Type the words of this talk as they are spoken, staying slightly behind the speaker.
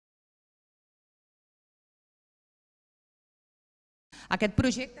Aquest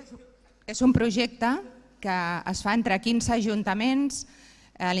projecte és un projecte que es fa entre 15 ajuntaments,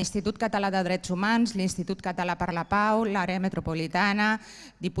 l'Institut Català de Drets Humans, l'Institut Català per la Pau, l'àrea metropolitana,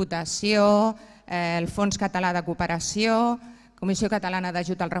 Diputació, el Fons Català de Cooperació, Comissió Catalana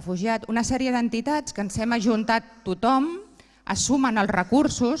d'Ajut al Refugiat, una sèrie d'entitats que ens hem ajuntat tothom, es sumen els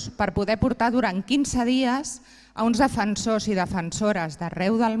recursos per poder portar durant 15 dies a uns defensors i defensores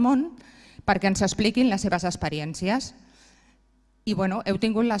d'arreu del món perquè ens expliquin les seves experiències. I heu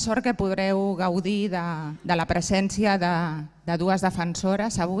tingut la sort que podreu gaudir de la presència de dues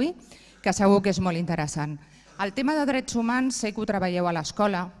defensores avui, que segur que és molt interessant. El tema de drets humans sé que ho treballeu a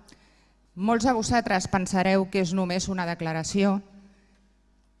l'escola. Molts de vosaltres pensareu que és només una declaració,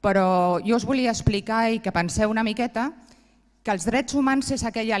 però jo us volia explicar i que penseu una miqueta que els drets humans és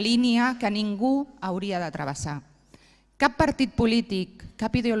aquella línia que ningú hauria de travessar. Cap partit polític,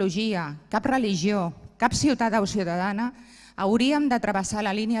 cap ideologia, cap religió, cap ciutadà o ciutadana hauríem de travessar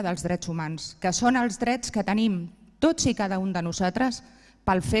la línia dels drets humans, que són els drets que tenim tots i cada un de nosaltres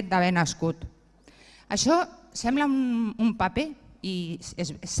pel fet d'haver nascut. Això sembla un paper, i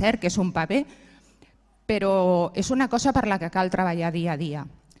és cert que és un paper, però és una cosa per la que cal treballar dia a dia.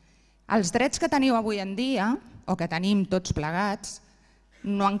 Els drets que teniu avui en dia, o que tenim tots plegats,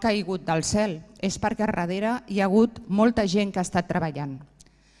 no han caigut del cel, és perquè darrere hi ha hagut molta gent que ha estat treballant.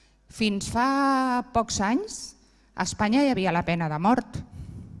 Fins fa pocs anys, a Espanya hi havia la pena de mort.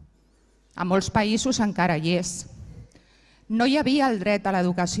 A molts països encara hi és. No hi havia el dret a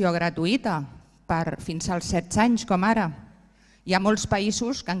l'educació gratuïta fins als 16 anys com ara. Hi ha molts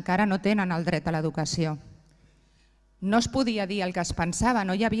països que encara no tenen el dret a l'educació. No es podia dir el que es pensava,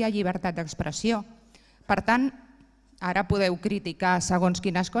 no hi havia llibertat d'expressió. Per tant, ara podeu criticar segons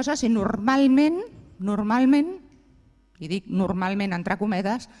quines coses i normalment, i dic normalment entre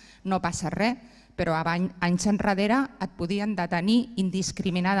cometes, no passa res, però anys enrere et podien detenir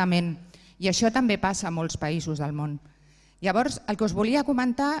indiscriminadament i això també passa a molts països del món. Llavors, el que us volia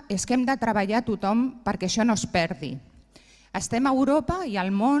comentar és que hem de treballar tothom perquè això no es perdi. Estem a Europa i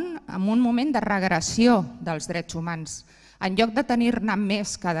al món en un moment de regressió dels drets humans. En lloc de tenir-ne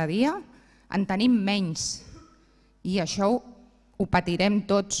més cada dia, en tenim menys. I això ho patirem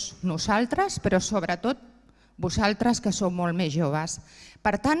tots nosaltres, però sobretot vosaltres que sou molt més joves.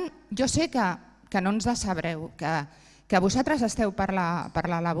 Per tant, jo sé que no ens decebreu, que vosaltres esteu per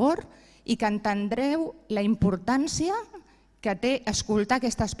la labor i que entendreu la importància que té escoltar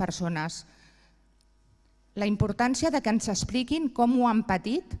aquestes persones. La importància que ens expliquin com ho han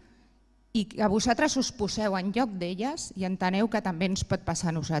patit i que vosaltres us poseu en lloc d'elles i enteneu que també ens pot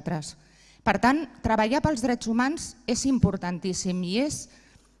passar a nosaltres. Per tant, treballar pels drets humans és importantíssim i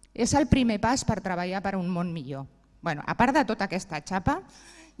és el primer pas per treballar per un món millor. A part de tota aquesta xapa,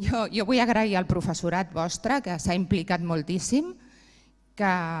 jo vull agrair al professorat vostre que s'ha implicat moltíssim,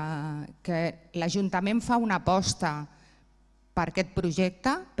 que l'Ajuntament fa una aposta per aquest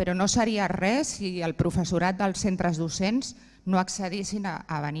projecte, però no seria res si el professorat dels centres docents no accedissin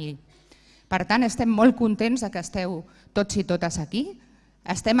a venir. Per tant, estem molt contents que esteu tots i totes aquí.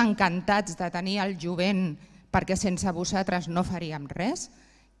 Estem encantats de tenir el jovent perquè sense vosaltres no faríem res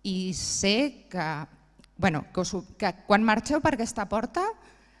i sé que quan marxeu per aquesta porta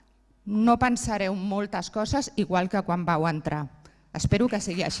no pensareu moltes coses igual que quan vau entrar. Espero que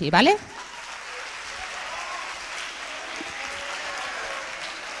sigui així, d'acord?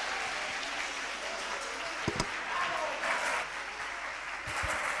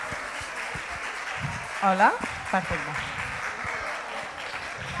 Hola, perfecte.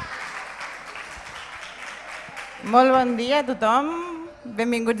 Molt bon dia a tothom,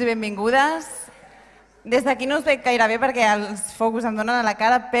 benvinguts i benvingudes. Des d'aquí no us veig gaire bé perquè els focus em donen a la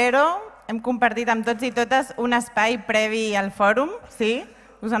cara, però hem compartit amb tots i totes un espai previ al fòrum, sí?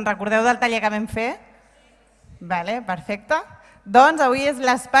 Us en recordeu del taller que vam fer? Vale, perfecte. Doncs avui és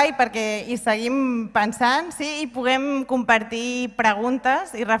l'espai perquè hi seguim pensant i puguem compartir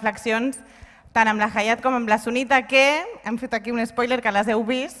preguntes i reflexions tant amb la Hayat com amb la Sunita, que hem fet aquí un spoiler que les heu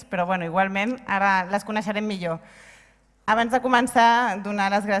vist, però igualment ara les coneixerem millor. Abans de començar, donar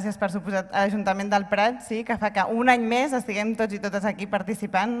les gràcies per suposat a l'Ajuntament del Prat, que fa que un any més estiguem tots i totes aquí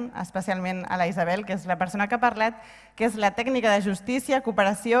participant, especialment a la Isabel, que és la persona que ha parlat, que és la tècnica de justícia,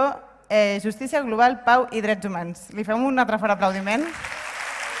 cooperació, justícia global, pau i drets humans. Li fem un altre fort aplaudiment.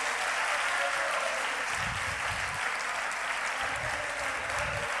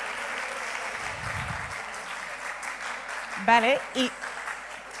 I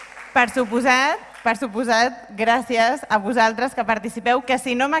per suposat, gràcies a vosaltres que participeu, que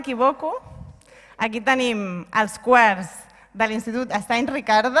si no m'equivoco, aquí tenim els quarts de l'Institut Estany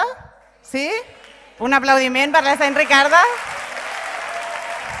Ricarda, sí? Un aplaudiment per l'Estany Ricarda.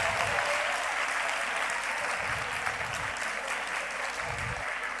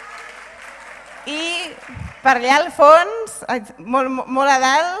 per allà al fons, molt a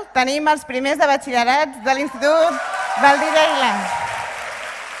dalt, tenim els primers de batxillerats de l'Institut Valdirella.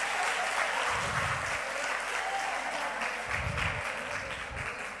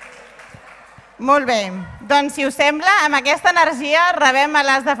 Molt bé, doncs si us sembla, amb aquesta energia rebem a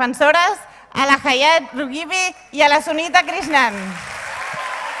les defensores, a la Hayat Rguibi i a la Sunita Krishnan.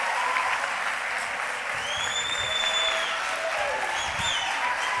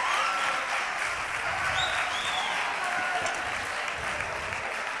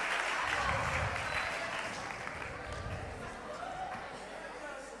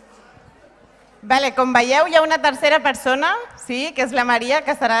 Vale, com veieu, hi ha una tercera persona, sí, que és la Maria,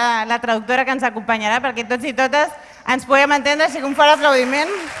 que serà la traductora que ens acompanyarà, perquè tots i totes ens puguem entendre, així que un fort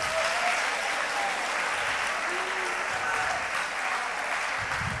aplaudiment.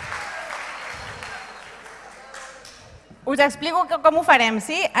 Us explico com ho farem,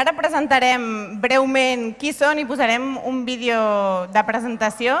 sí? Ara presentarem breument qui són i posarem un vídeo de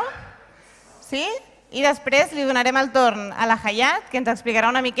presentació, sí? I després li donarem el torn a la Hayat, que ens explicarà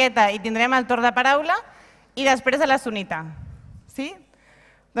una miqueta i tindrem el torn de paraula, i després a la Sunita. Sí?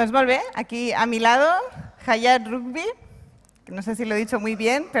 Doncs molt bé, aquí a mi lado, Hayat Rguibi, que no sé si lo he dicho muy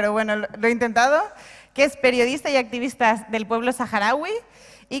bien, pero bueno, lo he intentado, que es periodista y activista del pueblo saharaui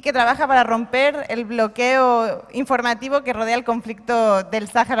y que trabaja para romper el bloqueo informativo que rodea el conflicto del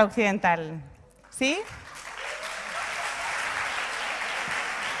Sàhara Occidental. ¿Sí?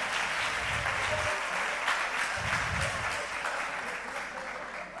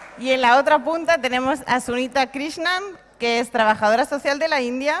 Y en la otra punta tenemos a Sunita Krishnan, que es trabajadora social de la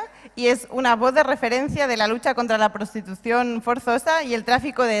India y es una voz de referencia de la lucha contra la prostitución forzosa y el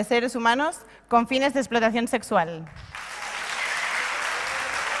tráfico de seres humanos con fines de explotación sexual.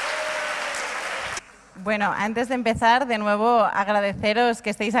 Bueno, antes de empezar, de nuevo agradeceros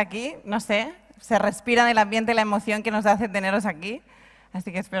que estéis aquí. No sé, se respira en el ambiente la emoción que nos hace teneros aquí,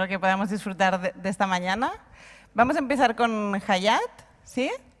 así que espero que podamos disfrutar de esta mañana. Vamos a empezar con Hayat,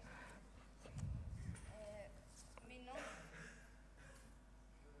 ¿sí?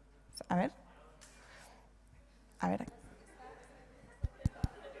 A ver.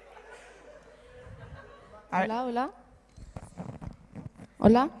 Hola, hola.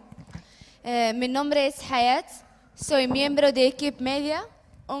 Hola. Mi nombre es Hayat, soy miembro de Equip Media,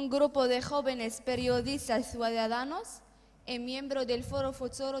 un grupo de jóvenes periodistas ciudadanos y miembro del Foro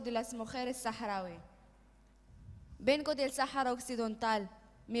Futuro de las Mujeres Saharaui. Vengo del Sàhara Occidental,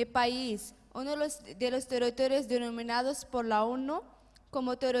 mi país, uno de los territorios denominados por la ONU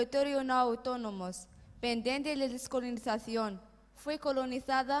como territorio no autónomos, pendiente de la descolonización. Fue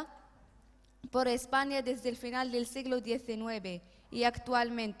colonizada por España desde el final del siglo XIX y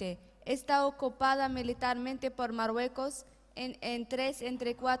actualmente está ocupada militarmente por Marruecos en 3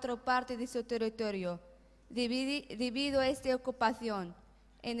 entre 4 partes de su territorio. Debido a esta ocupación,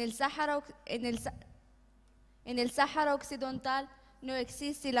 en el Sàhara Occidental no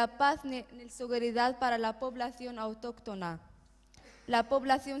existe la paz ni seguridad para la población autóctona. La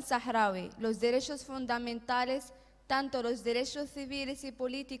población saharaui, los derechos fundamentales, tanto los derechos civiles y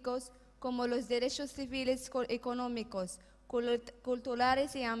políticos como los derechos civiles económicos,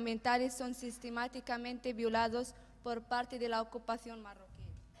 culturales y ambientales son sistemáticamente violados por parte de la ocupación marroquí.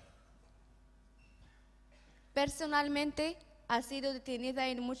 Personalmente, ha sido detenida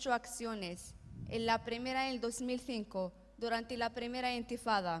en muchas acciones. En la primera en el 2005, durante la primera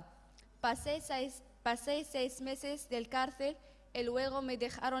intifada. Pasé 6 meses del cárcel y luego me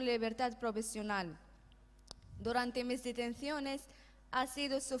dejaron libertad provisional. Durante mis detenciones ha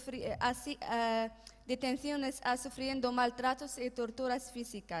sufriendo maltratos y torturas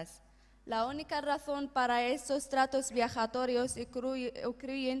físicas. La única razón para estos tratos vejatorios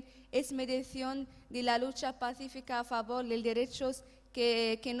ocurren es mediación de la lucha pacífica a favor de derechos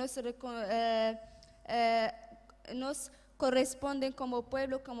que nos corresponden como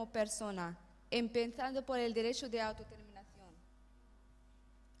pueblo, como persona, empezando por el derecho de autodeterminación.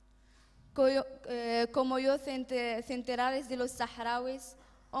 Como yo, centenares de los saharauis,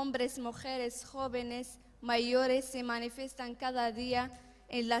 hombres, mujeres, jóvenes, mayores, se manifiestan cada día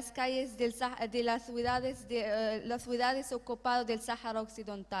en las calles de las ciudades ocupadas del Sàhara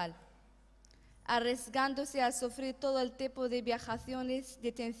Occidental, arriesgándose a sufrir todo el tipo de vejaciones,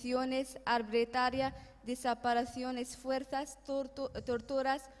 detenciones arbitrarias, desapariciones, fuerzas,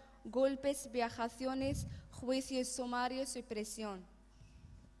 torturas, golpes, vejaciones, juicios sumarios y presión.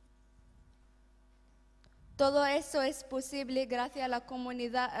 Todo eso es posible gracias a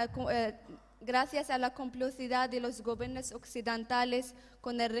la complicidad de los gobiernos occidentales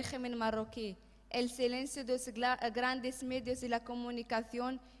con el régimen marroquí, el silencio de los grandes medios de la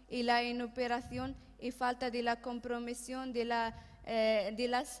comunicación y la inoperación y falta de la compromiso de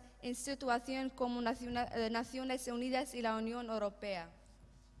las instituciones como Naciones Unidas y la Unión Europea.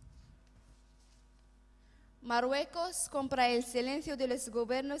 Marruecos compra el silencio de los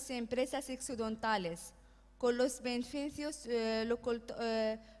gobiernos y empresas occidentales, con los beneficios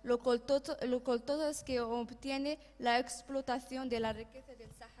todos que obtiene la explotación de la riqueza del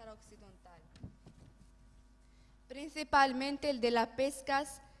Sàhara Occidental. Principalmente el de la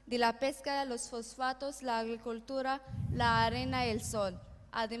pesca, los fosfatos, la agricultura, la arena y el sol.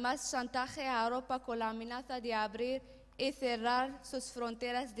 Además, chantaje a Europa con la amenaza de abrir y cerrar sus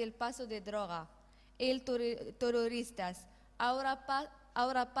fronteras del paso de droga. El terroristas, ahora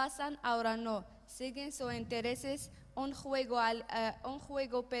pasan, ahora no. Siguen sus intereses, un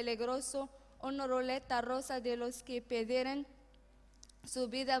juego peligroso, una ruleta rusa de los que pierden su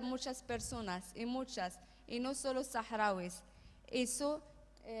vida muchas personas, y no solo saharauis. Su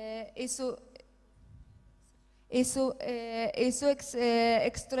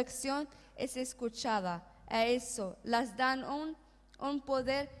extracción es escuchada. A eso las dan un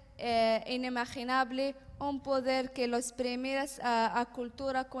poder inimaginable, un poder que los primeros a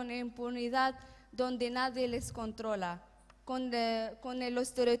cultura con impunidad, donde nadie les controla, con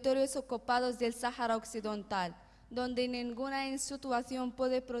los territorios ocupados del Sàhara Occidental, donde ninguna institución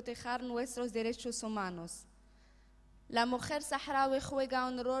puede proteger nuestros derechos humanos. La mujer saharaui juega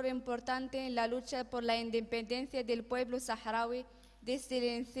un rol importante en la lucha por la independencia del pueblo saharaui desde el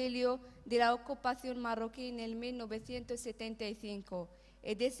inicio de la ocupación marroquí en el 1975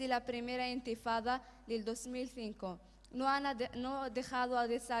 y desde la primera intifada del 2005. No ha dejado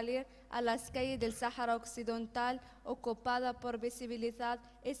de salir a las calles del Sàhara Occidental ocupada por visibilizar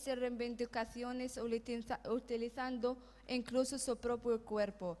estas reivindicaciones utilizando incluso su propio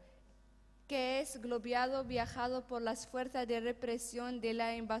cuerpo, que es viajado por las fuerzas de represión de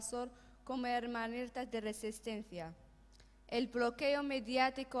la invasor como herramientas de resistencia. El bloqueo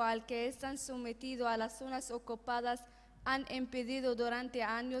mediático al que están sometidos a las zonas ocupadas han impedido durante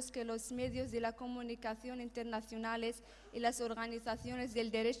años que los medios de la comunicación internacionales y las organizaciones de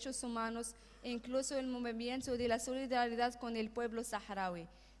derechos humanos, incluso el movimiento de la solidaridad con el pueblo saharaui,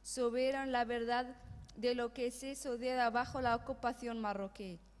 supieran la verdad de lo que se sucedía bajo la ocupación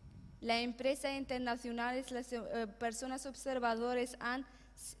marroquí. Las empresas internacionales, las personas observadoras han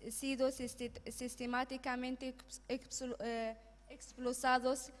sido sistemáticamente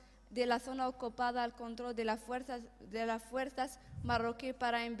expulsados de la zona ocupada al control de las fuerzas marroquíes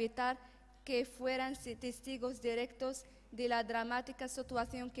para evitar que fueran testigos directos de la dramática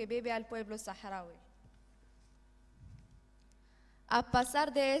situación que vive el pueblo saharaui. A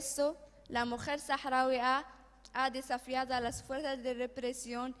pesar de eso, la mujer saharaui ha desafiado a las fuerzas de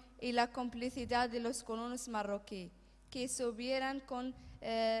represión y la complicidad de los colonos marroquíes, que subieran con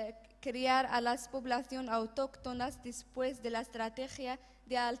criar a las poblaciones autóctonas después de la estrategia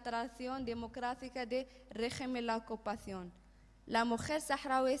de alteración democrática del régimen de la ocupación. La mujer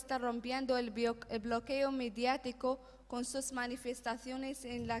saharaui está rompiendo el bloqueo mediático con sus manifestaciones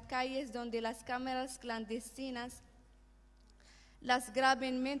en las calles, donde las cámaras clandestinas las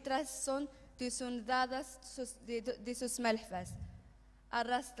graben mientras son desnudadas de sus melfas,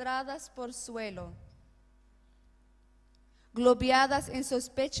 arrastradas por suelo, globeadas en sus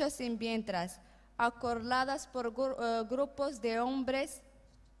pechos y vientres, acorraladas por grupos de hombres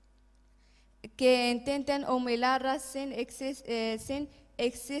que intentan humillarlas sin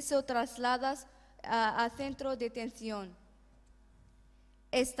exceso, trasladadas a centro de detención.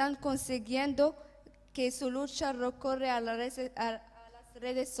 Están consiguiendo que su lucha recorre a las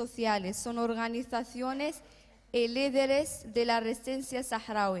redes sociales. Son organizaciones y líderes de la resistencia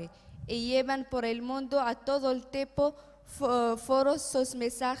saharaui y llevan por el mundo a todo el tipo foros sus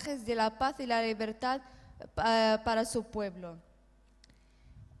mensajes de la paz y la libertad para su pueblo.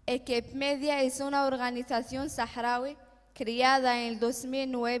 Equipedia es una organización saharaui creada en el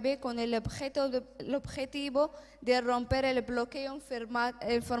 2009 con el objetivo de romper el bloqueo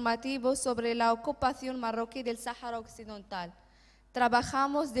informativo sobre la ocupación marroquí del Sàhara Occidental.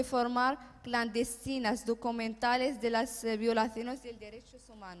 Trabajamos de forma clandestina documentales de las violaciones de derechos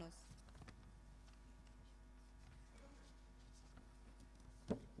humanos.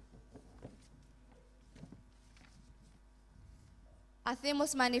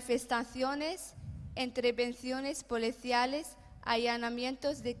 Hacemos manifestaciones, intervenciones policiales,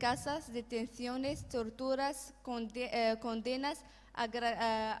 allanamientos de casas, detenciones, torturas, condenas,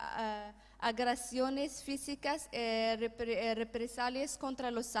 agresiones físicas, represalias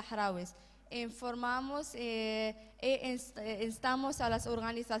contra los saharauis. Informamos e instamos a las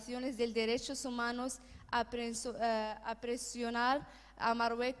organizaciones de derechos humanos a presionar a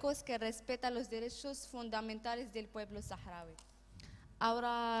Marruecos que respeta los derechos fundamentales del pueblo saharaui.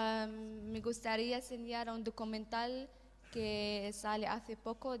 Ahora me gustaría enseñar un documental que sale hace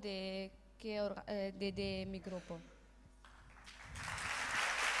poco de mi grupo.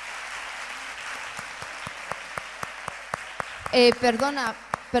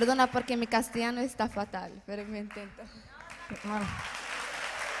 Perdona porque mi castellano está fatal, pero me intento. Bueno.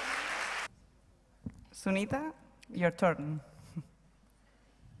 Sunita, your turn.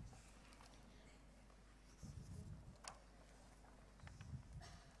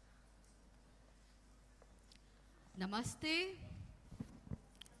 Namaste.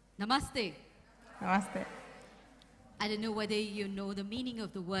 Namaste. Namaste. I don't know whether you know the meaning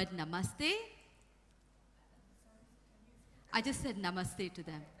of the word namaste. I just said namaste to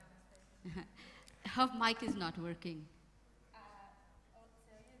them. Her mic is not working.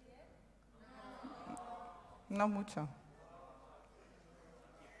 No mucho.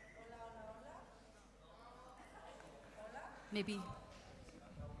 Maybe.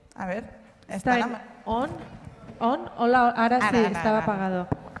 A ver, Está en on, hola, ahora sí, estaba apagado.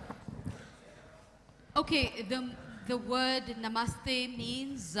 Okay, the word namaste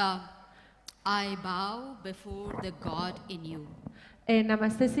means I bow before the God in you.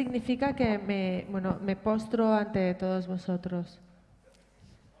 Namaste significa que me postro ante todos vosotros.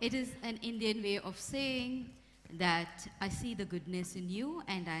 It is an Indian way of saying that I see the goodness in you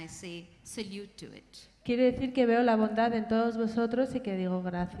and I say salute to it. Quiere decir que veo la bondad en todos vosotros y que digo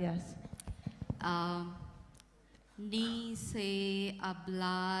gracias. Ni sé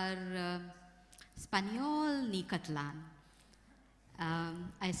hablar español ni catalán.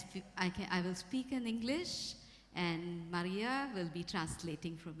 I will speak in English and Maria will be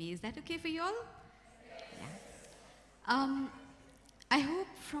translating for me. Is that okay for you all? Yeah. I hope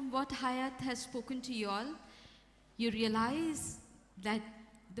from what Hayat has spoken to you all, you realize that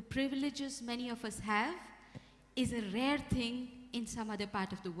the privileges many of us have is a rare thing in some other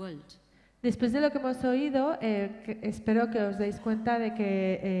part of the world. Después de lo que hemos oído, espero que os deis cuenta de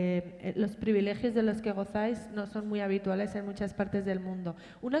que los privilegios de los que gozáis no son muy habituales en muchas partes del mundo.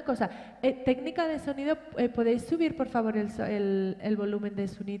 Una cosa, técnica de sonido, ¿podéis subir por favor el volumen de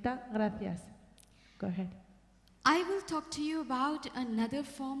Sunita? Gracias. Go ahead. I will talk to you about another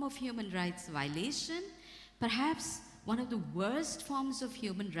form of human rights violation, perhaps one of the worst forms of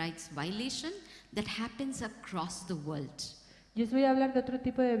human rights violation that happens across the world. Yo os voy a hablar de otro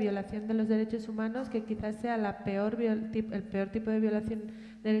tipo de violación de los derechos humanos que quizás sea el peor tipo de violación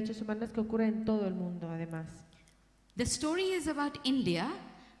de derechos humanos que ocurre en todo el mundo, además. The story is about India,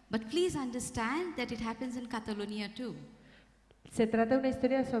 but please understand that it happens in Catalonia too. Se trata de una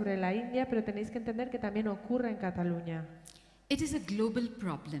historia sobre la India, pero tenéis que entender que también ocurre en Cataluña. It is a global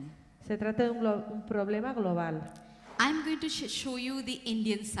problem. Se trata de un problema global. I'm going to show you the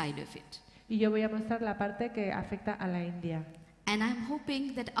Indian side of it. Y yo voy a mostrar la parte que afecta a la India. And I'm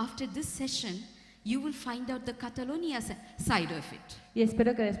hoping that after this session, you will find out the Catalonia side of it. Y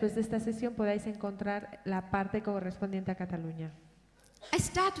espero que después de esta sesión podáis encontrar la parte correspondiente a Cataluña. I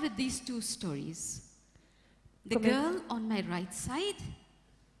start with these two stories. The girl on my right side,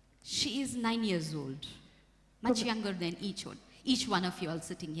 she is 9 years old, much younger than each one of you all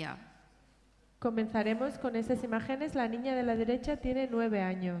sitting here. Comenzaremos con esas imágenes. La niña de la derecha tiene 9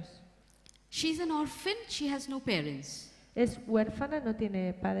 años. She's an orphan, she has no parents. Es huérfana, no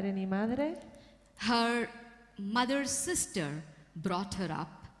tiene padre ni madre. Her mother's sister brought her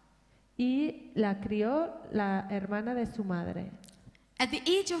up. Y la crió la hermana de su madre. At the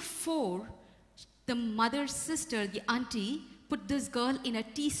age of 4, the mother's sister, the auntie, put this girl in a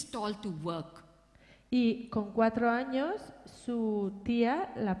tea stall to work. Y con 4 años su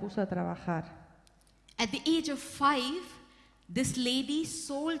tía la puso a trabajar. At the age of 5, this lady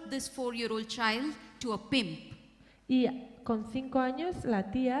sold this 4-year-old child to a pimp. Y con 5 años la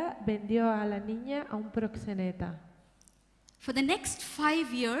tía vendió a la niña a un proxeneta. For the next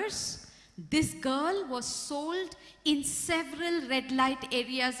 5 years, this girl was sold in several red light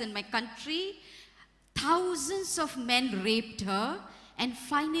areas in my country. Thousands of men raped her, and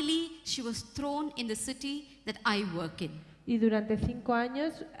finally she was thrown in the city that I work in. Y durante 5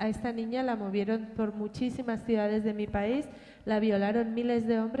 años a esta niña la movieron por muchísimas ciudades de mi país, la violaron miles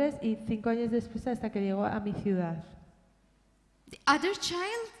de hombres y 5 años después hasta que llegó a mi ciudad. The other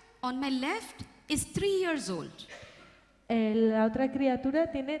child on my left is 3 years old. La otra criatura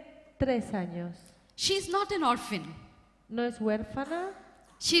tiene 3 años. She is not an orphan. No es huérfana.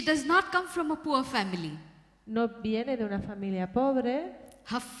 She does not come from a poor family. No viene de una familia pobre.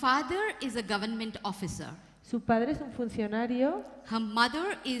 Her father is a government officer. Su padre es un funcionario. Her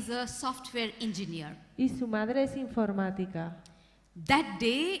mother is a software engineer. Y su madre es informática. That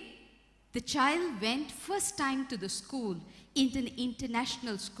day, the child went first time to the school, in an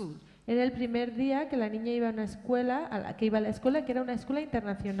international school. Era el primer día que la niña iba a una escuela, que iba a la escuela, que era una escuela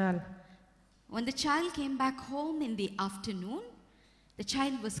internacional. When the child came back home in the afternoon, the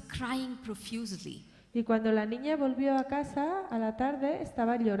child was crying profusely. Y cuando la niña volvió a casa a la tarde,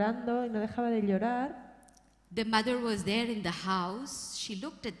 estaba llorando y no dejaba de llorar. The mother was there in the house. She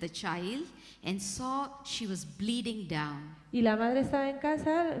looked at the child and saw she was bleeding down. Y la madre estaba en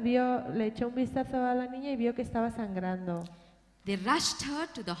casa, le echó un vistazo a la niña y vio que estaba sangrando. They rushed her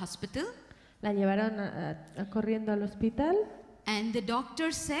to the hospital. La llevaron corriendo al hospital. And the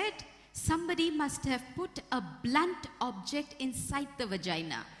doctor said, somebody must have put a blunt object inside the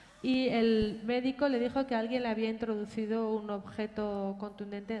vagina. Y el médico le dijo que alguien le había introducido un objeto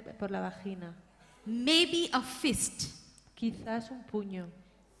contundente por la vagina. Maybe a fist. Quizás un puño.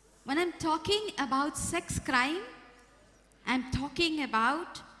 When I'm talking about sex crime, I'm talking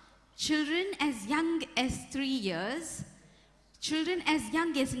about children as young as 3 years, children as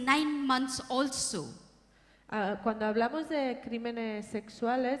young as 9 months also. Cuando hablamos de crímenes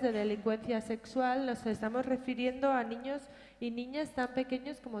sexuales, de delincuencia sexual, nos estamos refiriendo a niños y niñas tan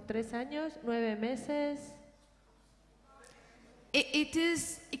pequeños como 3 años, 9 meses.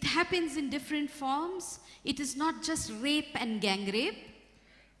 It happens in different forms. It is not just rape and gang rape.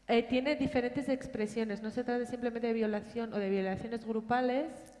 Tiene diferentes expresiones. No se trata simplemente de violación o de violaciones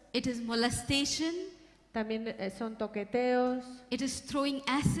grupales. It is molestation. También son toqueteos. It is throwing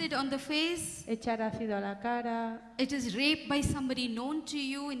acid on the face. Echar ácido a la cara. It is rape by somebody known to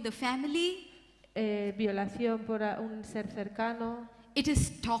you in the family. Violación por un ser cercano. It is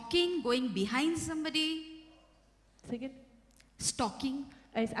stalking, going behind somebody. ¿Sigue? Stalking.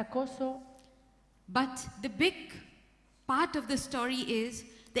 Es acoso. But the big part of the story is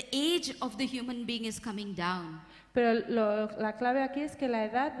the age of the human being is coming down. Pero la clave aquí es que la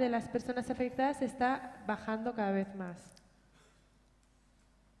edad de las personas afectadas está bajando cada vez más.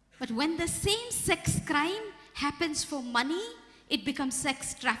 But when the same sex crime happens for money, it becomes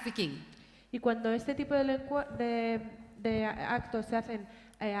sex trafficking. Y cuando este tipo de actos se hacen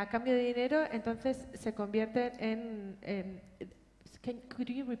a cambio de dinero, entonces se convierten en could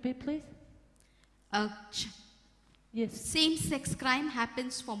you repeat, please? Yes. Same sex crime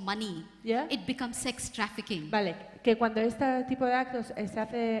happens for money. Yeah? It becomes sex trafficking. Vale, que cuando este tipo de actos se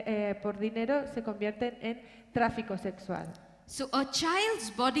hace por dinero, se convierten en tráfico sexual. So a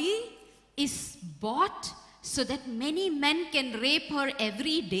child's body is bought so that many men can rape her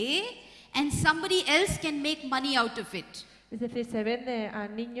every day and somebody else can make money out of it. Es decir, se vende a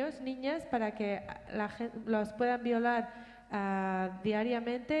niños, niñas, para que los puedan violar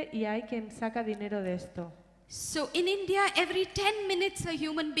diariamente y hay quien saca dinero de esto. So in India, every 10 minutes a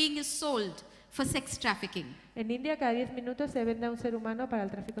human being is sold for sex trafficking. En India cada 10 minutos se vende a un ser humano para el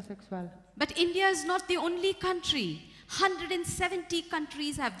tráfico sexual. But India is not the only country. 170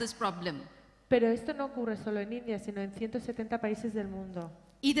 countries have this problem. Pero esto no ocurre solo en India, sino en 170 países del mundo.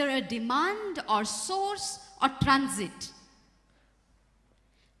 Either a demand or source or transit.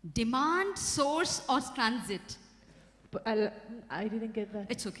 Demand, source or transit. I didn't get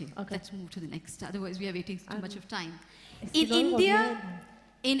that. It's okay. Let's move to the next. Otherwise, we are waiting too much of time.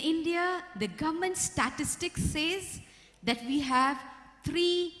 In India, the government statistics says that we have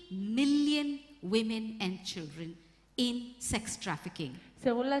 3 million women and children in sex trafficking.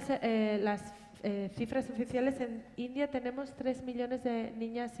 Según las cifras oficiales, en India tenemos 3 millones de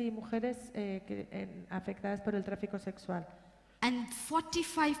niñas y mujeres afectadas por el tráfico sexual. And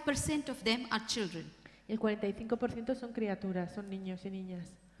 45% of them are children. El 45% son criaturas, son niños y niñas.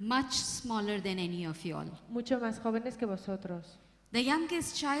 Much smaller than any of you all. Mucho más jóvenes que vosotros. The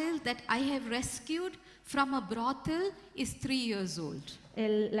youngest child that I have rescued from a brothel is 3 years old.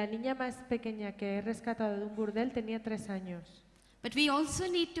 La niña más pequeña que he rescatado de un burdel tenía 3 años. But we also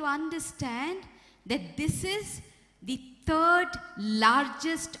need to understand that this is the 3rd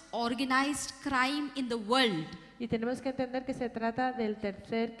largest organized crime in the world. Y tenemos que entender que se trata del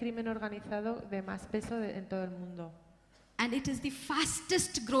tercer crimen organizado de más peso en todo el mundo. And it is the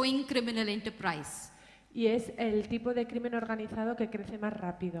fastest growing criminal enterprise. Y es el tipo de crimen organizado que crece más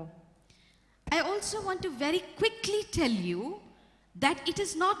rápido. I also want to very quickly tell you that it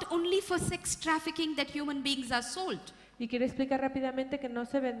is not only for sex trafficking that human beings are sold. Y quiero explicar rápidamente que no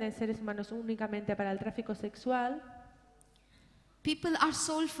se venden seres humanos únicamente para el tráfico sexual. People are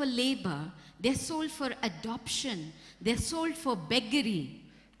sold for labor, they're sold for adoption, they're sold for beggary.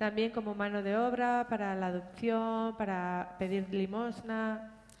 También como mano de obra, para la adopción, para pedir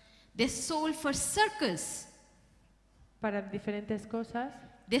limosna. They're sold for circus. Para diferentes cosas.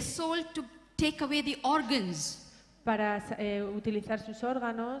 They're sold to take away the organs. para utilizar sus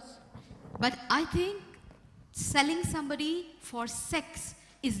órganos. But I think selling somebody for sex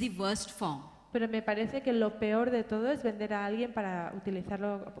is the worst form. Pero me parece que lo peor de todo es vender a alguien para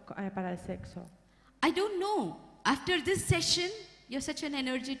utilizarlo para el sexo. I don't know. After this session, you're such an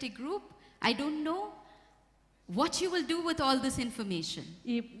energetic group. I don't know what you will do with all this information.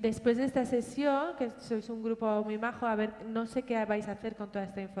 Y después de esta sesión, que sois un grupo muy majo, a ver, no sé qué vais a hacer con toda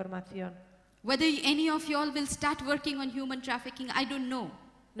esta información. Whether any of you all will start working on human trafficking, I don't know.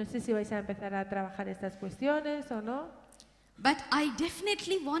 No sé si vais a empezar a trabajar estas cuestiones o no. But I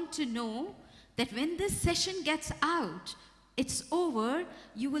definitely want to know that when this session gets out, it's over,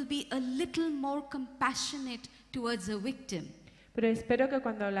 you will be a little more compassionate towards a victim. Pero espero que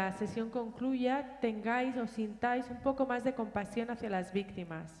cuando la sesión concluya tengáis o sintáis un poco más de compasión hacia las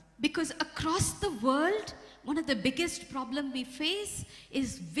víctimas. Because across the world, one of the biggest problems we face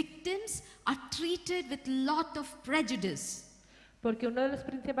is victims are treated with a lot of prejudice. Porque uno de los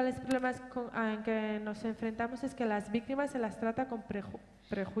principales problemas en que nos enfrentamos es que las víctimas se las trata con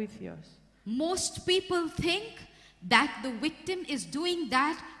prejuicios. Most people think that the victim is doing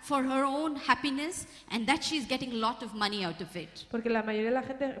that for her own happiness and that she's getting a lot of money out of it. Porque la mayoría de la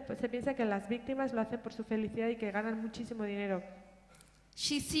gente se piensa que las víctimas lo hacen por su felicidad y que ganan muchísimo dinero.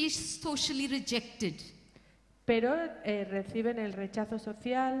 She sees socially rejected. Pero reciben el rechazo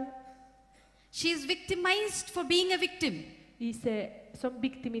social. She is victimized for being a victim. Y son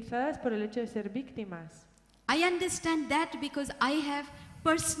victimizadas por el hecho de ser víctimas. I understand that because I have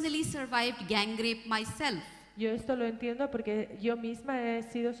personally survived gang rape myself. Yo esto lo entiendo porque yo misma he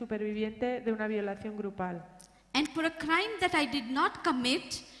sido superviviente de una violación grupal. And for a crime that I did not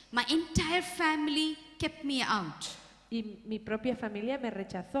commit, my entire family kept me out. Y mi propia familia me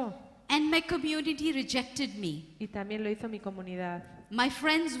rechazó. And my community rejected me. Y también lo hizo mi comunidad. My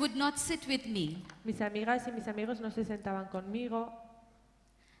friends would not sit with me. Mis amigas y mis amigos no se sentaban conmigo.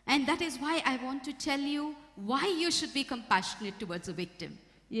 And that is why I want to tell you why you should be compassionate towards a victim.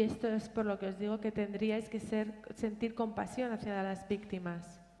 Y esto es por lo que os digo que tendríais que sentir compasión hacia las víctimas.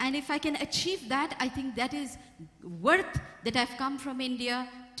 And if I can achieve that, I think that is worth that I've come from India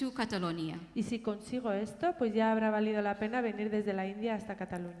to Catalonia. Y si consigo esto, pues ya habrá valido la pena venir desde la India hasta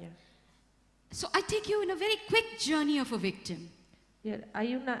Cataluña. So I take you in a very quick journey of a victim.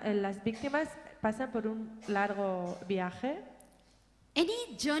 Las víctimas pasan por un largo viaje.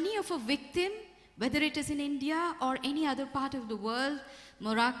 Any journey of a victim, whether it is in India or any other part of the world,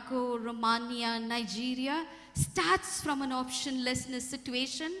 Morocco, Romania, Nigeria, starts from an optionlessness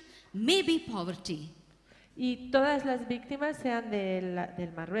situation, maybe poverty. Y todas las víctimas, sean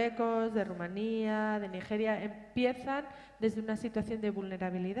del Marruecos, de Rumanía, de Nigeria, empiezan desde una situación de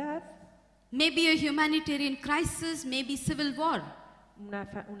vulnerabilidad. Maybe a humanitarian crisis, maybe civil war.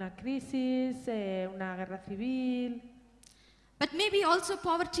 Una crisis, una guerra civil. But maybe also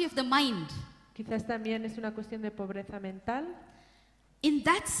poverty of the mind. Quizás también es una cuestión de pobreza mental. In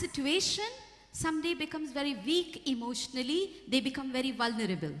that situation, somebody becomes very weak emotionally, they become very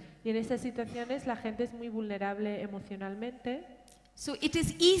vulnerable. Y en esas situaciones la gente es muy vulnerable emocionalmente. So it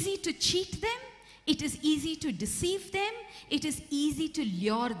is easy to cheat them, it is easy to deceive them, it is easy to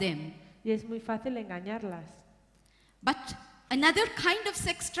lure them. Y es muy fácil engañarlas. But another kind of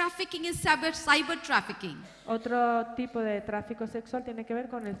sex trafficking is cyber trafficking. Otro tipo de tráfico sexual tiene que ver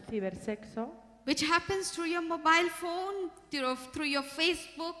con el cibersexo. Which happens through your mobile phone, through your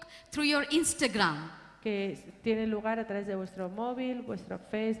Facebook, through your Instagram. Que tiene lugar a través de vuestro móvil, vuestro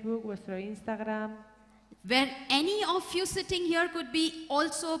Facebook, vuestro Instagram. Where any of you sitting here could be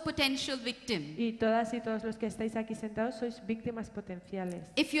also a potential victim. Y todas y todos los que estáis aquí sentados sois víctimas potenciales.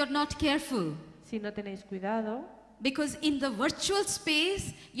 If you're not careful. Si no tenéis cuidado. Because in the virtual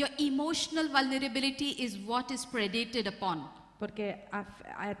space, your emotional vulnerability is what is predated upon. Porque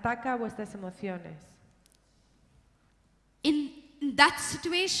ataca vuestras emociones. In that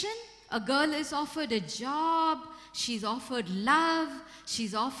situation, a girl is offered a job, she's offered love,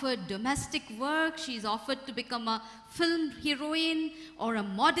 she's offered domestic work, she's offered to become a film heroine or a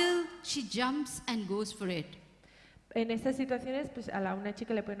model, she jumps and goes for it. En estas situaciones, pues a una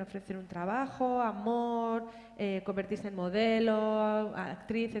chica le pueden ofrecer un trabajo, amor, convertirse en modelo,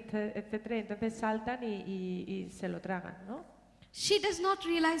 actriz, etcétera, entonces saltan y se lo tragan, ¿no? She does not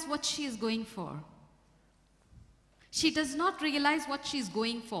realize what she is going for. She does not realize what she is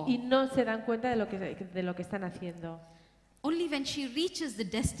going for. Y no se dan cuenta de lo que están haciendo. Only when she reaches the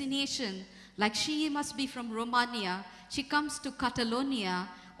destination, like she must be from Romania, she comes to Catalonia,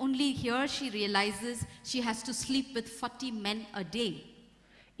 only here she realizes she has to sleep with 40 men a day.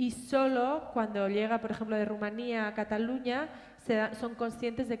 Y solo cuando llega, por ejemplo, de Rumanía a Cataluña, son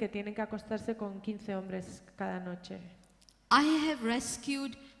conscientes de que tienen que acostarse con 15 hombres cada noche. I have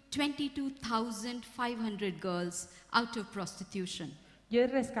rescued 22,500 girls out of prostitution. Yo he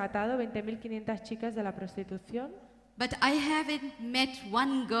rescatado 20.500 chicas de la prostitución, But I haven't met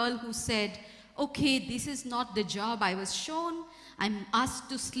one girl who said, okay, this is not the job I was shown. I'm asked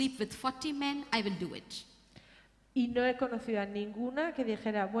to sleep with 40 men, I will do it. y no he conocido a ninguna que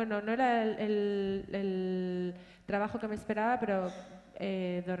dijera, bueno, no era el trabajo que me esperaba, pero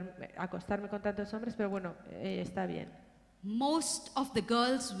acostarme con tantos hombres, pero bueno, está bien. Most of the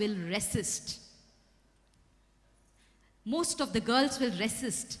girls will resist. Most of the girls will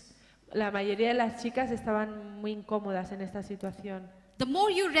resist. La mayoría de las chicas estaban muy incómodas en esta situación. The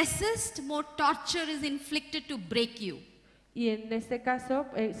more you resist, more torture is inflicted to break you. Y en este caso,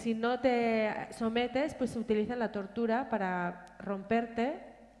 si no te sometes, pues utilizan la tortura para romperte.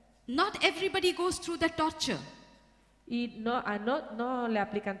 Not everybody goes through the torture. Y no le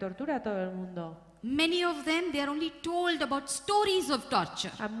aplican tortura a todo el mundo. Many of them, they are only told about stories of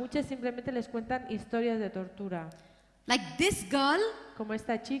torture. A muchas simplemente les cuentan historias de tortura. Like this girl, Como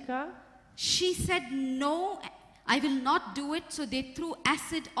esta chica, she said, no, I will not do it, so they threw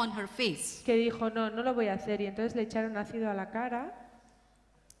acid on her face. que dijo, no lo voy a hacer, y entonces le echaron ácido a la cara.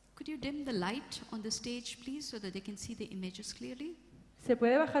 Could you dim the light on the stage, please, so that they can see the images clearly? ¿Se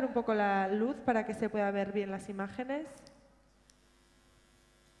puede bajar un poco la luz para que se pueda ver bien las imágenes?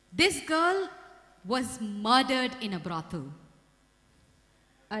 This girl was murdered in a brothel.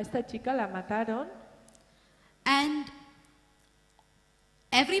 A esta chica la mataron. And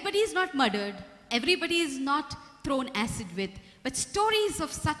everybody is not murdered, everybody is not thrown acid with, but stories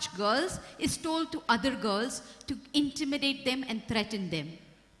of such girls is told to other girls to intimidate them and threaten them.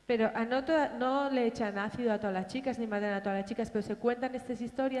 Pero no le echan ácido a todas las chicas ni matan a todas las chicas, pero se cuentan estas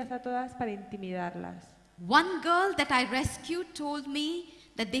historias a todas para intimidarlas. One girl that I rescued told me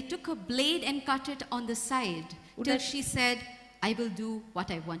that they took a blade and cut it on the side till she said, I will do what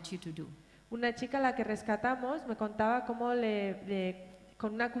I want you to do. Una chica a la que rescatamos me contaba cómo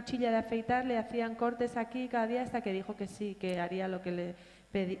con una cuchilla de afeitar le hacían cortes aquí cada día hasta que dijo que sí, que haría lo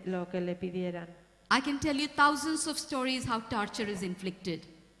que le pidieran. I can tell you thousands of stories how torture is inflicted.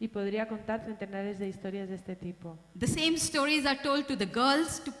 Y podría contar centenares de historias de este tipo. The same stories are told to the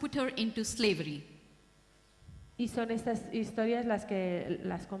girls to put her into slavery. Y son estas historias las que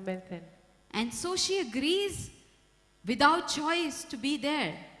las convencen. And so she agrees without choice to be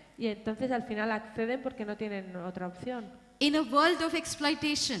there. Y entonces al final acceden porque no tienen otra opción. In a world of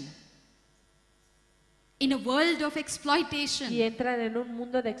exploitation. In a world of exploitation. Y entran en un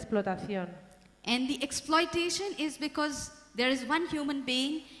mundo de explotación. And the exploitation is because there is one human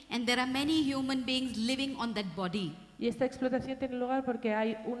being and there are many human beings living on that body. Y esta explotación tiene lugar porque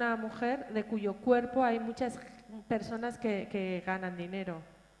hay una mujer de cuyo cuerpo hay muchas personas que ganan dinero.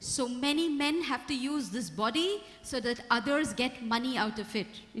 So many men have to use this body so that others get money out of it.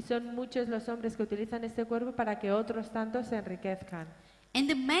 Y son muchos los hombres que utilizan este cuerpo para que otros tantos se enriquezcan. And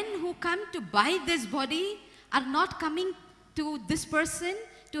the men who come to buy this body are not coming to this person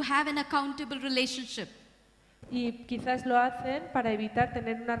to have an accountable relationship. Y quizás lo hacen para evitar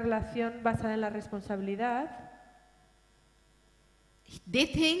tener una relación basada en la responsabilidad. They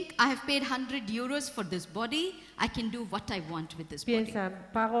think, I have paid 100 euros for this body, I can do what I want with this body. Piensan,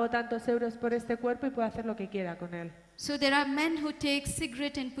 pago tantos euros por este cuerpo y puedo hacer lo que quiera con él. So there are men who take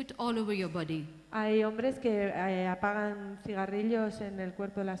cigarette and put all over your body. Hay hombres que apagan cigarrillos en el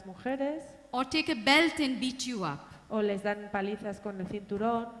cuerpo de las mujeres. Or take a belt and beat you up. O les dan palizas con el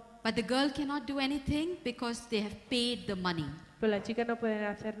cinturón. But the girl cannot do anything because they have paid the money. Pero la chica no puede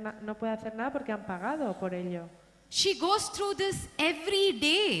hacer nada porque han pagado por ello. She goes through this every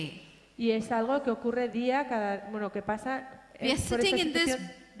day. Y es algo que ocurre que pasa We are sitting in this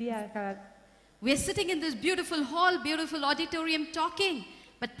día. We are sitting in this beautiful hall, beautiful auditorium talking.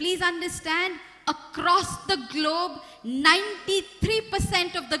 But please understand, across the globe,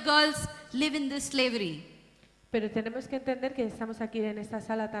 93% of the girls live in this slavery. Pero tenemos que entender que estamos aquí en esta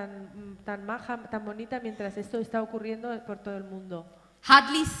sala tan maja, tan bonita, mientras esto está ocurriendo por todo el mundo.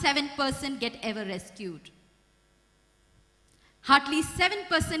 Hardly 7% get ever rescued. Hardly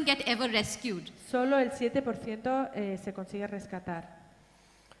 7% get ever rescued. Solo el 7% se consigue rescatar.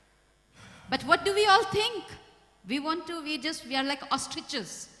 But what do we all think? We are like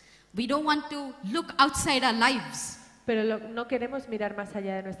ostriches. We don't want to look outside our lives. Pero no queremos mirar más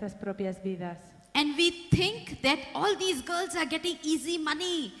allá de nuestras propias vidas. And we think that all these girls are getting easy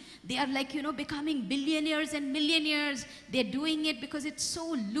money. They are like, becoming billionaires and millionaires. They're doing it because it's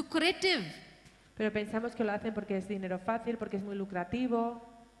so lucrative. Pero pensamos que lo hacen porque es dinero fácil, porque es muy lucrativo.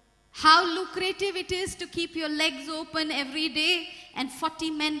 How lucrative it is to keep your legs open every day and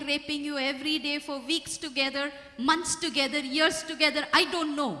 40 men raping you every day for weeks together, months together, years together, I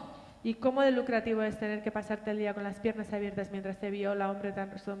don't know. Y cómo de lucrativo es tener que pasarte el día con las piernas abiertas mientras te viola hombre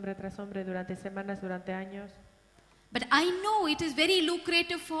tras hombre durante semanas, durante años. But I know it is very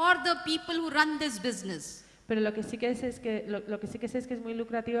lucrative for the people who run this business. Pero lo que sí que sé es que es muy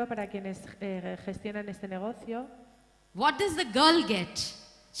lucrativo para quienes gestionan este negocio. What does the girl get?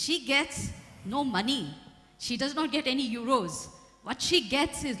 She gets no money. She does not get any euros. What she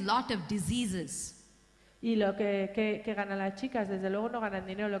gets is lot of diseases. Y lo que ganan las chicas, desde luego no ganan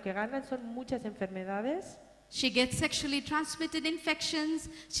dinero, lo que ganan son muchas enfermedades. She gets sexually transmitted infections,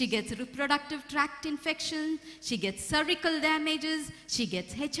 she gets reproductive tract infections, she gets cervical damages, she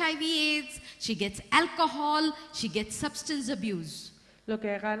gets HIV/AIDS, she gets alcohol, she gets substance abuse. Lo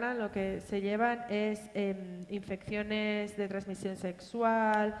que ganan, lo que se llevan es infecciones de transmisión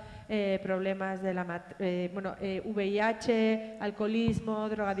sexual, problemas de VIH, alcoholismo,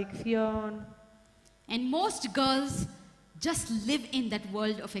 drogadicción. And most girls just live in that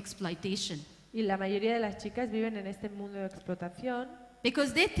world of exploitation. Y la mayoría de las chicas viven en este mundo de explotación.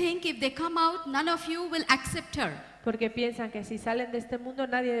 Because they think if they come out, none of you will accept her. Porque piensan que si salen de este mundo,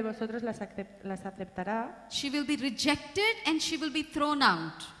 nadie de vosotros las aceptará. She will be rejected and she will be thrown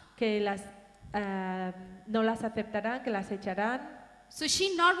out. Que no las aceptarán, que las echarán. So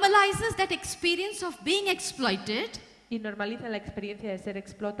she normalizes that experience of being exploited. Y normalizan la experiencia de ser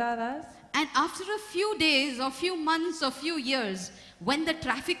explotadas. And after a few days, or few months, or few years, when the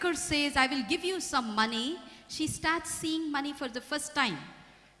trafficker says, I will give you some money, she starts seeing money for the first time.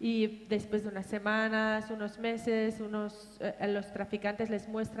 Y después de unas semanas, unos meses, los traficantes les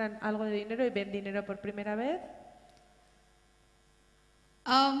muestran algo de dinero y ven dinero por primera vez.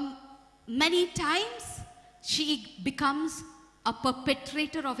 Many times, she becomes a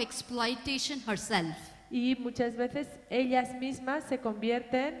perpetrator of exploitation herself. Y muchas veces ellas mismas se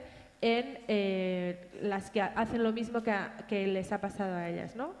convierten en las que hacen lo mismo que les ha pasado a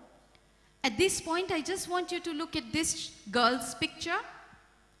ellas, ¿no? At this point, I just want you to look at this girl's picture.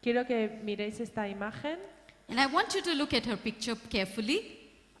 Quiero que miréis esta imagen. And I want you to look at her picture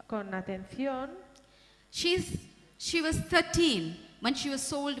carefully. Con atención. She was 13 when she was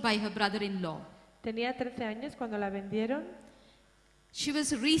sold by her brother-in-law. Tenía 13 años cuando la vendieron. She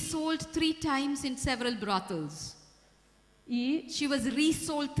was resold 3 times in several brothels. Y she was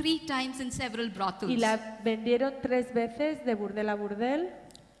resold 3 times in several brothels. Y la vendieron 3 veces de burdel a burdel.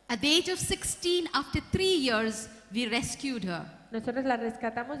 At the age of 16, after 3 years, we rescued her. Nosotros la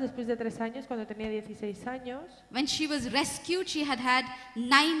rescatamos después de 3 años, cuando tenía 16 años. When she was rescued, she had had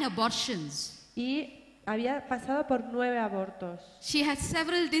 9 abortions. Y había pasado por 9 abortos. She had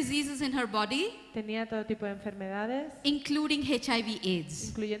several diseases in her body. Tenía todo tipo de enfermedades, including HIV/AIDS.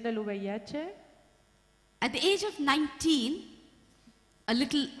 Incluyendo el VIH. At the age of 19, a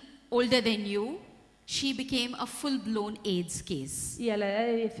little older than you, she became a full-blown AIDS case. Y a la edad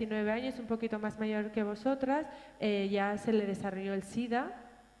de 19 años, un poquito más mayor que vosotras, ya se le desarrolló el SIDA.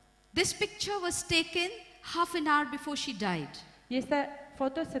 This picture was taken half an hour before she died. Y esta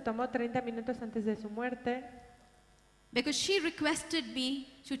foto se tomó 30 minutos antes de su muerte. Because she requested me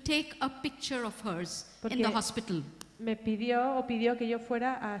to take a picture of hers in the hospital. Me pidió que yo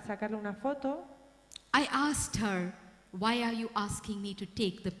fuera a sacarle una foto. I asked her, why are you asking me to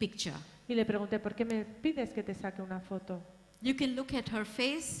take the picture? Y le pregunté, ¿por qué me pides que te saque una foto? You can look at her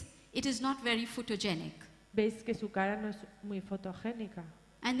face. It is not very photogenic. Veis que su cara no es muy fotogénica.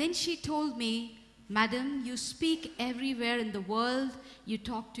 And then she told me, Madam, you speak everywhere in the world. You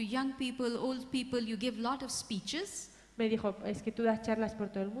talk to young people, old people. You give a lot of speeches. Me dijo, es que tú das charlas por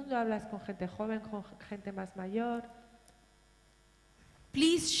todo el mundo, hablas con gente joven, con gente más mayor.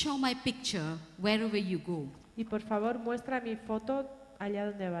 Please show my picture wherever you go. Y por favor, muestra mi foto allá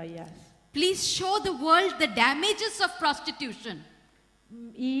donde vayas. Please show the world the damages of prostitution.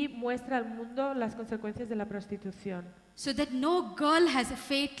 Y muestra al mundo las consecuencias de la prostitución. So that no girl has a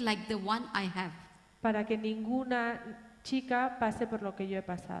fate like the one I have. Para que ninguna chica pase por lo que yo he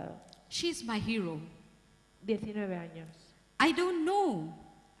pasado. She's my hero. 19 años. I don't know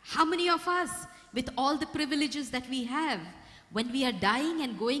how many of us, with all the privileges that we have, when we are dying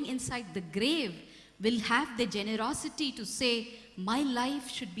and going inside the grave, will have the generosity to say, my life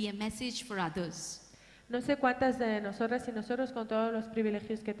should be a message for others. No sé cuántas de nosotras y nosotros, con todos los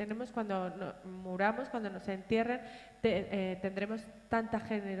privilegios que tenemos, cuando muramos, cuando nos entierren, tendremos tanta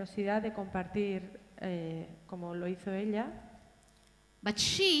generosidad de compartir como lo hizo ella. But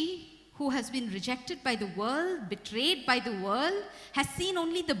she, who has been rejected by the world, betrayed by the world, has seen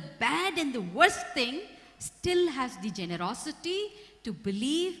only the bad and the worst thing, still has the generosity to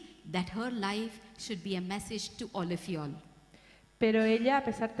believe that her life should be a message to all of you all. Pero ella, a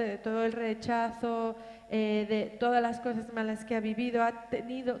pesar de todo el rechazo, de todas las cosas malas que ha vivido,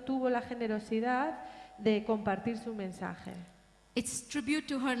 tuvo la generosidad de compartir su mensaje. It's tribute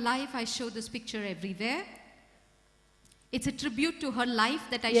to her life. I show this picture everywhere. It's a tribute to her life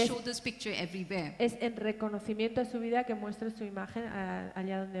that I show this picture everywhere. Es en reconocimiento a su vida que muestro su imagen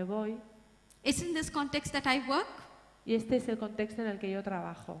allá donde voy. It's in this context that I work. Y este es el contexto en el que yo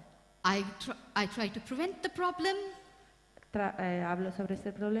trabajo. I try to prevent the problem. Hablo sobre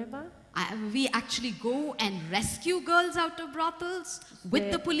este problema. We actually go and rescue girls out of brothels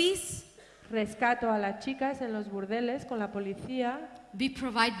with the police. Rescato a las chicas en los burdeles con la policía. We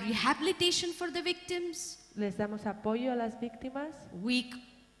provide rehabilitation for the victims. Les damos apoyo a las víctimas. We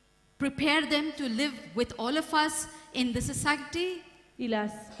prepare them to live with all of us in the society. Y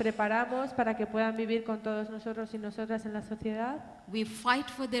las preparamos para que puedan vivir con todos nosotros y nosotras en la sociedad. We fight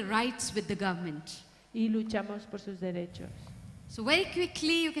for their rights with the government. Y luchamos por sus derechos. So very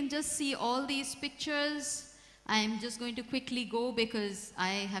quickly you can just see all these pictures. I'm just going to quickly go because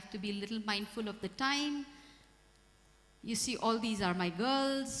I have to be a little mindful of the time. You see all these are my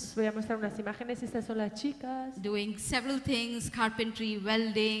girls. Os voy a mostrar unas imágenes, estas son las chicas. Doing several things, carpentry,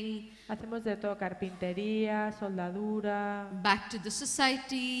 welding. Hacemos de todo, carpintería, soldadura. Back to the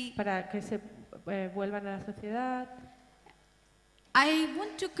society. Para que se vuelvan a la sociedad. I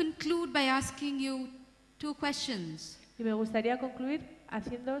want to conclude by asking you 2 questions. Y me gustaría concluir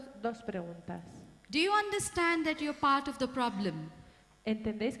haciendo 2 preguntas. Do you understand that you're part of the problem?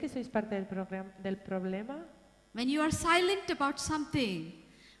 ¿Entendéis que sois parte del problema? When you are silent about something,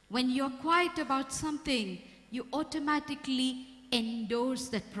 when you're quiet about something, you automatically endorse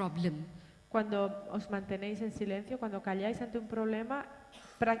that problem. Cuando os mantenéis en silencio, cuando calláis ante un problema,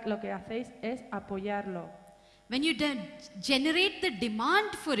 lo que hacéis es apoyarlo. When you generate the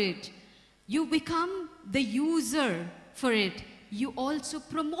demand for it, you become the user for it. You also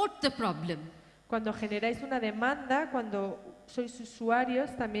promote the problem. Cuando generáis una demanda, cuando sois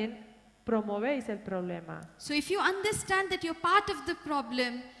usuarios, también promovéis el problema. So if you understand that you're part of the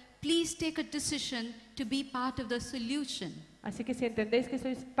problem, please take a decision to be part of the solution. Así que si entendéis que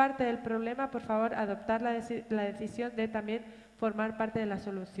sois parte del problema, por favor, adoptar la decisión de también formar parte de la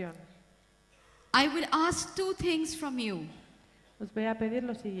solución. I will ask 2 things from you. Os voy a pedir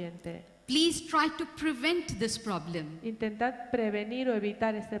lo siguiente. Please try to prevent this problem. Intentad prevenir o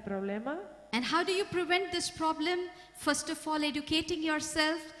evitar este problema. And how do you prevent this problem? First of all, educating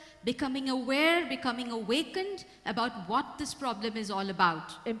yourself, becoming aware, becoming awakened about what this problem is all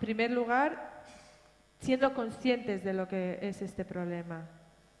about. En primer lugar, siendo conscientes de lo que es este problema.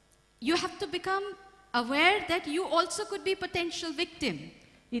 You have to become aware that you also could be potential victim.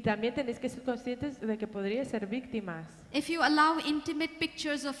 Y también tenéis que ser conscientes de que podríais ser víctimas. If you allow intimate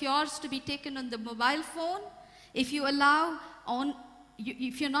pictures of yours to be taken on the mobile phone, if you allow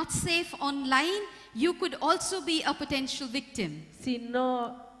if you're not safe online, you could also be a potential victim. Si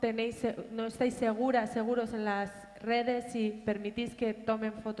no estáis seguros en las redes, si permitís que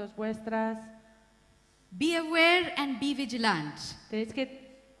tomen fotos vuestras, be aware and be vigilant. tenéis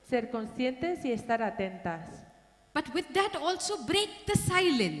que ser conscientes y estar atentas. But with that also break the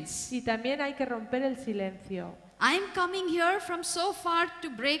silence. Y también hay que romper el silencio. I'm coming here from so far to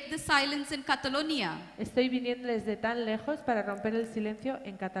break the silence in Catalonia. Estoy viniendo desde tan lejos para romper el silencio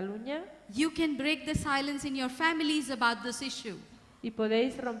en Cataluña. You can break the silence in your families about this issue. Y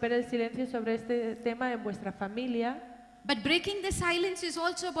podéis romper el silencio sobre este tema en vuestra familia. But breaking the silence is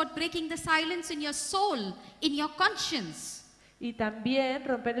also about breaking the silence in your soul, in your conscience. Y también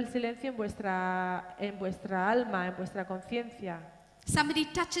romper el silencio en vuestra alma, en vuestra conciencia. Somebody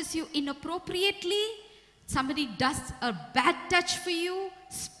touches you inappropriately, somebody does a bad touch for you,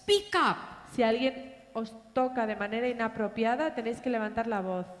 speak up. Si alguien os toca de manera inapropiada, tenéis que levantar la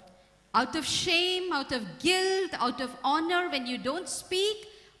voz. Out of shame, out of guilt, out of honor, when you don't speak,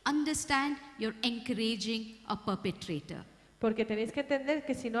 understand you're encouraging a perpetrator. Porque tenéis que entender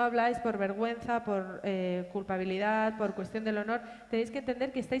que si no habláis por vergüenza, por culpabilidad, por cuestión del honor, tenéis que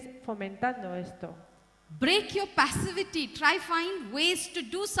entender que estáis fomentando esto. Break your passivity. Try find ways to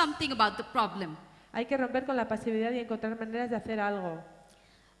do something about the problem. Hay que romper con la pasividad y encontrar maneras de hacer algo.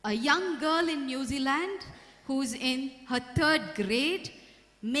 A young girl in New Zealand who's in her 3rd grade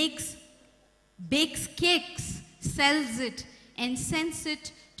bakes cakes, sells it, and sends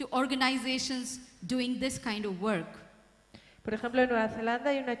it to organizations doing this kind of work. Por ejemplo, en Nueva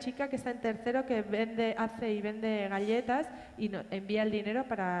Zelanda hay una chica que está en 3º que hace y vende galletas y envía el dinero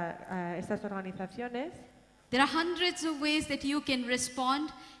para estas organizaciones. There are hundreds of ways that you can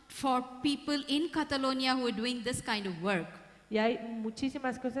respond for people in Catalonia who are doing this kind of work. Y hay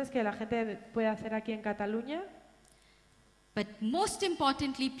muchísimas cosas que la gente puede hacer aquí en Cataluña. But most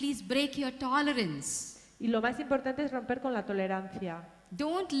importantly, please break your tolerance. Y lo más importante es romper con la tolerancia.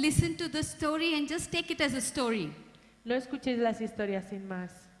 Don't listen to the story and just take it as a story. No escuchéis las historias sin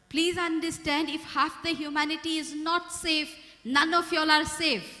más. Please understand, if half the humanity is not safe, none of y'all are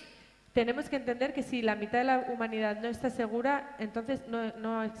safe. Tenemos que entender que si la mitad de la humanidad no está segura, entonces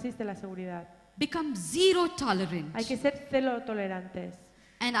no existe la seguridad. Become zero tolerant. Hay que ser cero tolerantes.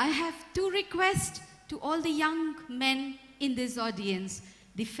 And I have two requests to all the young men in this audience,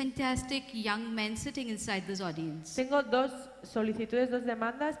 the fantastic young men sitting inside this audience. Tengo dos solicitudes, dos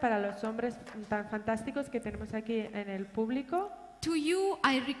demandas para los hombres tan fantásticos que tenemos aquí en el público. To you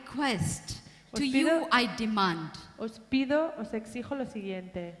I request, Os to pido- you I demand, Os pido, os exijo lo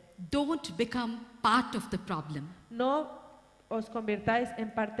siguiente. don't become part of the problem. No os convirtáis en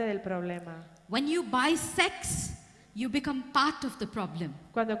parte del problema. When you buy sex, you become part of the problem.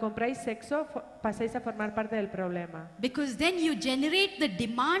 Cuando compráis sexo, pasáis a formar parte del problema. Because then you generate the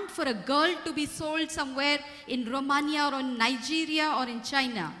demand for a girl to be sold somewhere in Romania or in Nigeria or in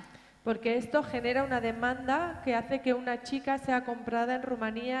China. Porque esto genera una demanda que hace que una chica sea comprada en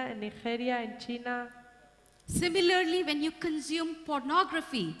Rumanía, en Nigeria, en China. Similarly, when you consume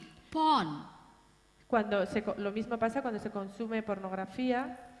pornography, porn, Lo mismo pasa cuando se consume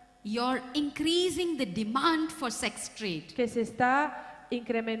pornografía, you're increasing the demand for sex trade. que se está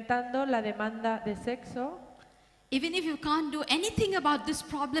incrementando la demanda de sexo. Even if you can't do anything about this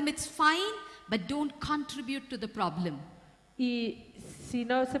problem, it's fine, but don't contribute to the problem. Y si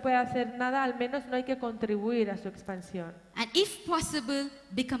no se puede hacer nada, al menos no hay que contribuir a su expansión. And if possible,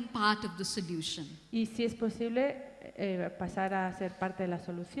 become part of the solution. Y si es posible, pasar a ser parte de la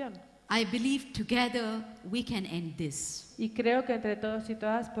solución. I believe together we can end this. Y creo que entre todos y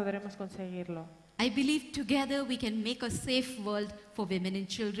todas podremos conseguirlo. I believe together we can make a safe world for women and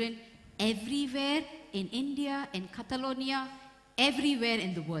children everywhere in India, in Catalonia, everywhere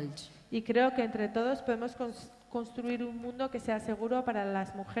in the world. Y creo que entre todos podemos construir un mundo que sea seguro para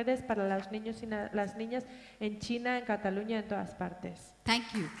las mujeres, para los niños y las niñas en China, en Cataluña, en todas partes. Thank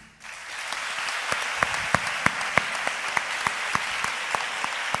you.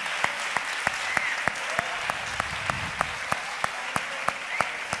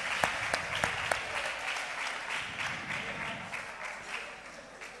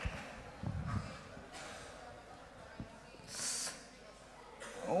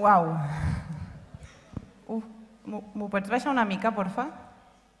 Uau! M'ho pots baixar una mica, porfa?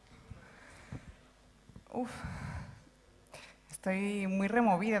 Estoy muy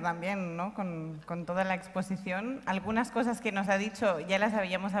removida también, ¿no? con toda la exposición. Algunas cosas que nos ha dicho ya las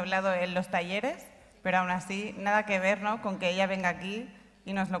habíamos hablado en los talleres, pero aún así nada que ver, ¿no? Con que ella venga aquí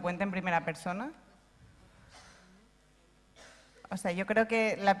y nos lo cuente en primera persona. O sea, yo creo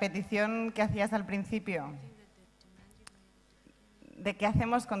que la petición que hacías al principio de qué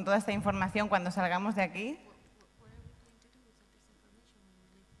hacemos con toda esta información cuando salgamos de aquí.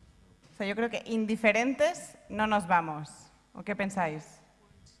 O sea, yo creo que indiferentes no nos vamos. ¿O qué pensáis?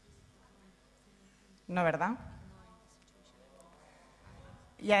 No, ¿verdad?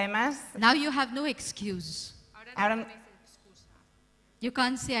 Y además... Now you have no excuse. Ahora, You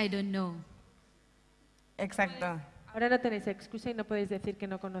can't say I don't know. exacto, Ahora no tenéis excusa y no podéis decir que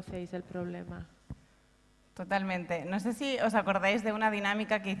no conocéis el problema. totalmente. No sé si os acordáis de una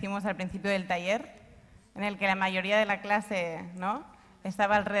dinámica que hicimos al principio del taller, en el que la mayoría de la clase, ¿no?,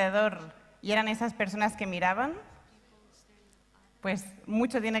 estaba alrededor y eran esas personas que miraban. Pues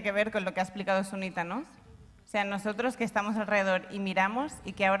mucho tiene que ver con lo que ha explicado Sunita, ¿no? O sea, nosotros que estamos alrededor y miramos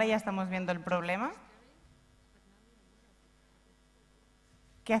y que ahora ya estamos viendo el problema,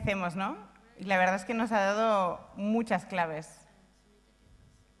 ¿qué hacemos, no? Y la verdad es que nos ha dado muchas claves.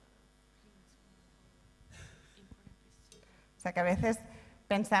 O sea, que a veces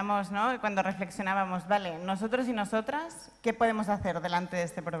pensamos, ¿no?, cuando reflexionábamos, vale, nosotros y nosotras, ¿qué podemos hacer delante de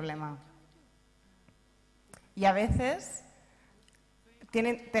este problema? Y a veces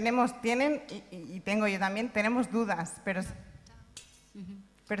tengo yo también, tenemos dudas, pero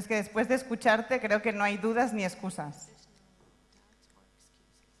es que después de escucharte creo que no hay dudas ni excusas.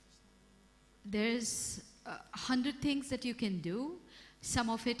 There's 100 things that you can do. Some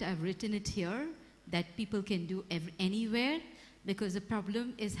of it I've written it here that people can do anywhere because the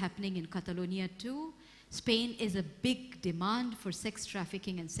problem is happening in Catalonia too. Spain is a big demand for sex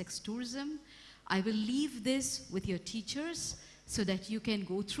trafficking and sex tourism. I will leave this with your teachers so that you can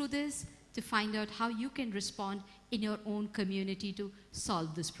go through this to find out how you can respond in your own community to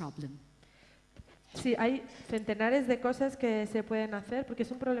solve this problem. Sí, hay centenares de cosas que se pueden hacer porque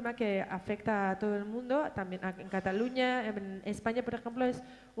es un problema que afecta a todo el mundo, también en Cataluña. En España, por ejemplo, es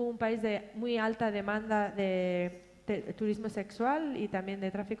un país de muy alta demanda de turismo sexual y también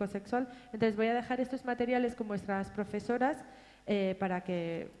de tráfico sexual. Entonces voy a dejar estos materiales con vuestras profesoras para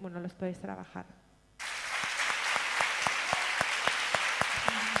que los podáis trabajar.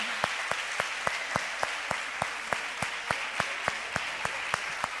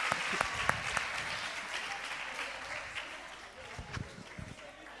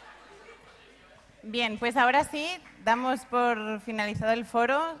 Bien, pues ahora sí, damos por finalizado el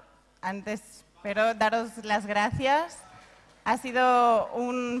foro. Antes, espero daros las gracias. Ha sido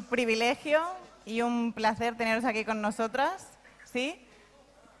un privilegio y un placer teneros aquí con nosotras. ¿Sí?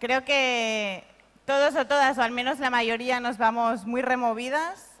 Creo que todos o todas, o al menos la mayoría, nos vamos muy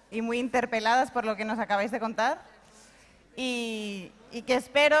removidas y muy interpeladas por lo que nos acabáis de contar. Y que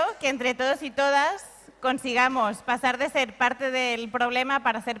espero que entre todos y todas consigamos pasar de ser parte del problema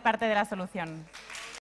para ser parte de la solución.